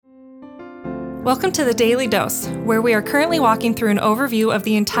Welcome to the Daily Dose, where we are currently walking through an overview of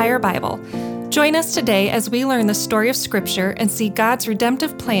the entire Bible. Join us today as we learn the story of Scripture and see God's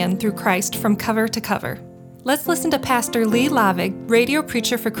redemptive plan through Christ from cover to cover. Let's listen to Pastor Laaveg, radio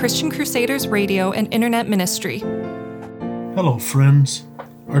preacher for Christian Crusaders Radio and Internet Ministry. Hello, friends.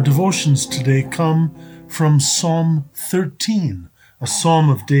 Our devotions today come from Psalm 13, a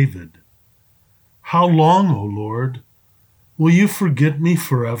psalm of David. How long, O Lord, will you forget me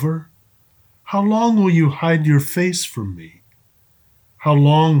forever? How long will you hide your face from me? How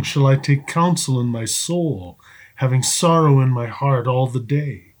long shall I take counsel in my soul, having sorrow in my heart all the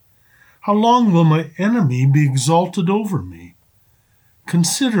day? How long will my enemy be exalted over me?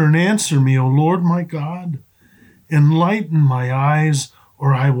 Consider and answer me, O Lord my God. Enlighten my eyes,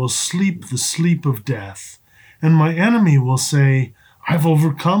 or I will sleep the sleep of death. And my enemy will say, I've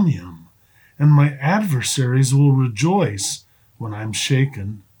overcome him. And my adversaries will rejoice when I'm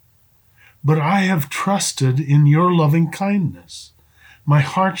shaken. But I have trusted in your loving kindness. My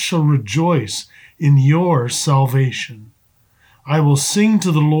heart shall rejoice in your salvation. I will sing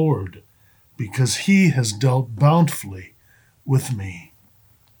to the Lord, because he has dealt bountifully with me.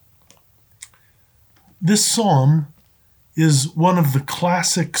 This psalm is one of the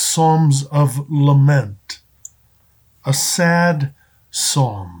classic psalms of lament, a sad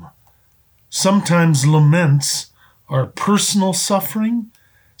psalm. Sometimes laments are personal suffering,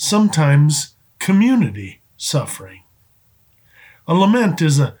 sometimes community suffering. A lament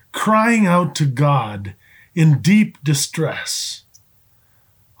is a crying out to God in deep distress,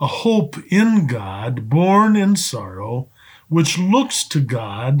 a hope in God born in sorrow, which looks to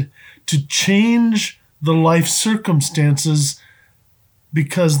God to change the life circumstances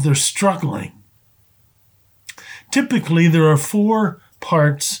because they're struggling. Typically, there are 4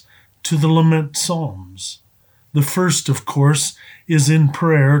 parts to the lament psalms. The first, of course, is in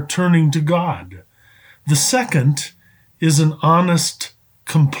prayer, turning to God. The second is an honest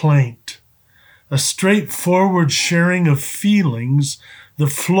complaint, a straightforward sharing of feelings that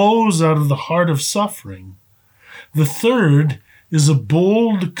flows out of the heart of suffering. The third is a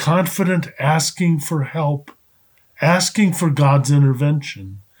bold, confident asking for help, asking for God's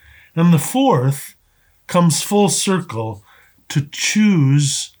intervention. And the fourth comes full circle to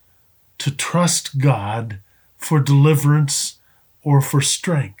choose to trust God for deliverance or for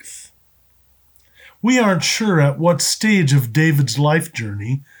strength. We aren't sure at what stage of David's life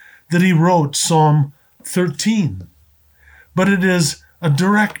journey that he wrote Psalm 13, but it is a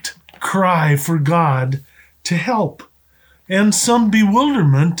direct cry for God to help, and some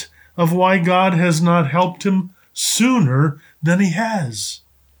bewilderment of why God has not helped him sooner than he has.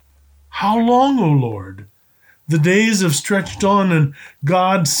 How long, O Lord? The days have stretched on, and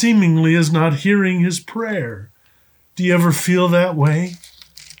God seemingly is not hearing his prayer. Do you ever feel that way?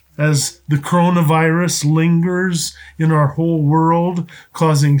 As the coronavirus lingers in our whole world,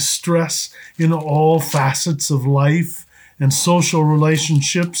 causing stress in all facets of life and social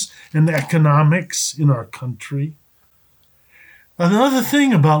relationships and economics in our country. Another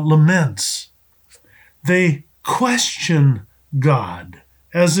thing about laments, they question God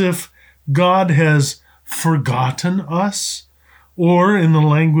as if God has forgotten us, or in the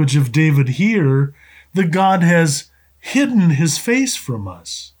language of David here, that God has hidden his face from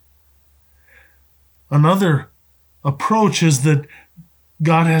us. Another approach is that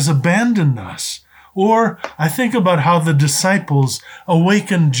God has abandoned us. Or I think about how the disciples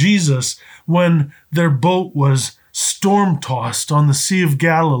awakened Jesus when their boat was storm-tossed on the Sea of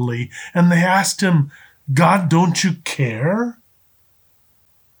Galilee, and they asked him, God, don't you care?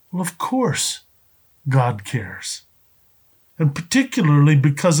 Well, of course, God cares. And particularly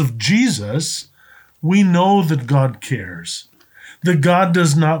because of Jesus, we know that God cares, that God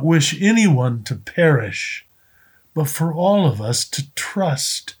does not wish anyone to perish, but for all of us to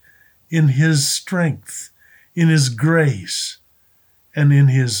trust in his strength, in his grace, and in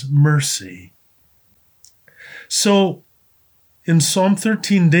his mercy. So, in Psalm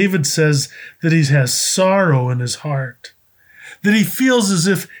 13, David says that he has sorrow in his heart, that he feels as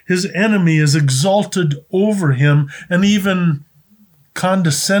if his enemy is exalted over him and even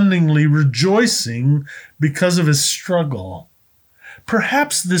condescendingly rejoicing because of his struggle.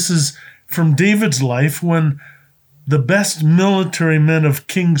 Perhaps this is from David's life when the best military men of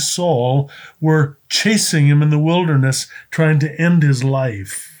King Saul were chasing him in the wilderness, trying to end his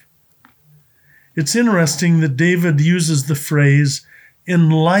life. It's interesting that David uses the phrase,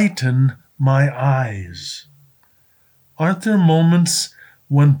 enlighten my eyes. Aren't there moments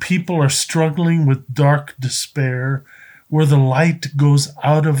when people are struggling with dark despair, where the light goes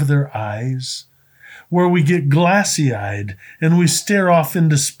out of their eyes, where we get glassy-eyed and we stare off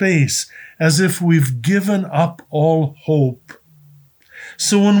into space as if we've given up all hope.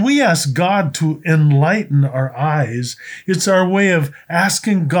 So when we ask God to enlighten our eyes, it's our way of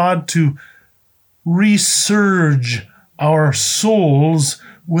asking God to resurge our souls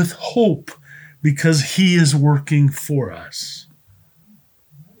with hope because He is working for us.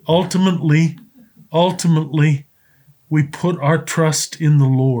 Ultimately, we put our trust in the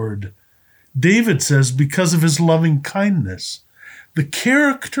Lord. David says, because of His loving kindness, the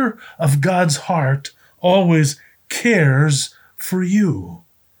character of God's heart always cares for you.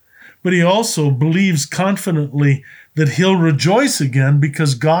 But he also believes confidently that he'll rejoice again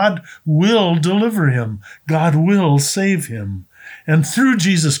because God will deliver him. God will save him. And through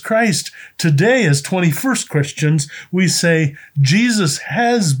Jesus Christ, today as 21st Christians, we say Jesus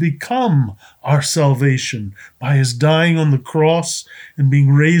has become our salvation by His dying on the cross and being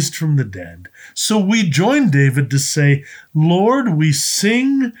raised from the dead. So we join David to say, Lord, we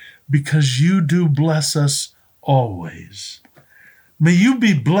sing because You do bless us always. May you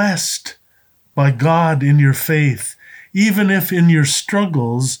be blessed by God in your faith, even if in your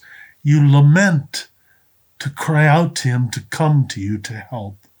struggles you lament, to cry out to Him to come to you to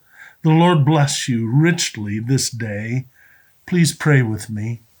help. The Lord bless you richly this day. Please pray with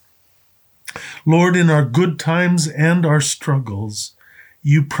me. Lord, in our good times and our struggles,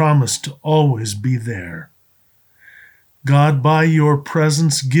 You promise to always be there. God, by Your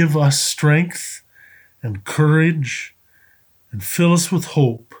presence, give us strength and courage and fill us with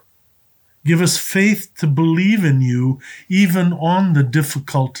hope. Give us faith to believe in You even on the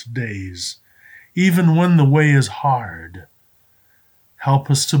difficult days, even when the way is hard. Help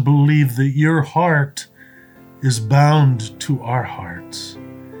us to believe that Your heart is bound to our hearts.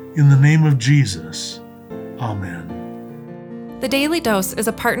 In the name of Jesus, Amen. The Daily Dose is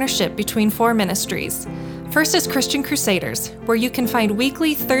a partnership between 4 ministries. First is Christian Crusaders, where you can find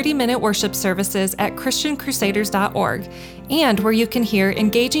weekly 30-minute worship services at christiancrusaders.org, and where you can hear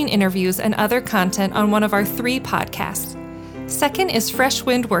engaging interviews and other content on one of our 3 podcasts. Second is Fresh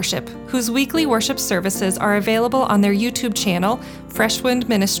Wind Worship, whose weekly worship services are available on their YouTube channel, Fresh Wind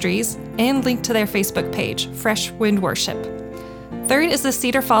Ministries, and linked to their Facebook page, Fresh Wind Worship. Third is the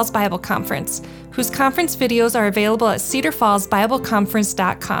Cedar Falls Bible Conference, whose conference videos are available at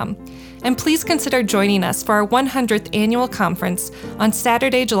cedarfallsbibleconference.com. And please consider joining us for our 100th annual conference on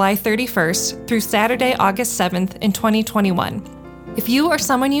Saturday, July 31st through Saturday, August 7th in 2021. If you or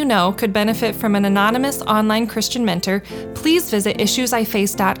someone you know could benefit from an anonymous online Christian mentor, please visit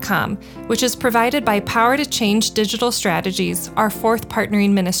issuesiface.com, which is provided by Power to Change Digital Strategies, our 4th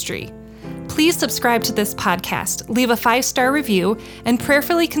partnering ministry. Please subscribe to this podcast, leave a 5-star review, and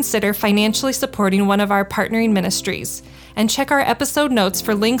prayerfully consider financially supporting one of our partnering ministries. And check our episode notes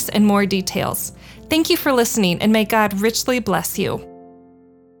for links and more details. Thank you for listening, and may God richly bless you.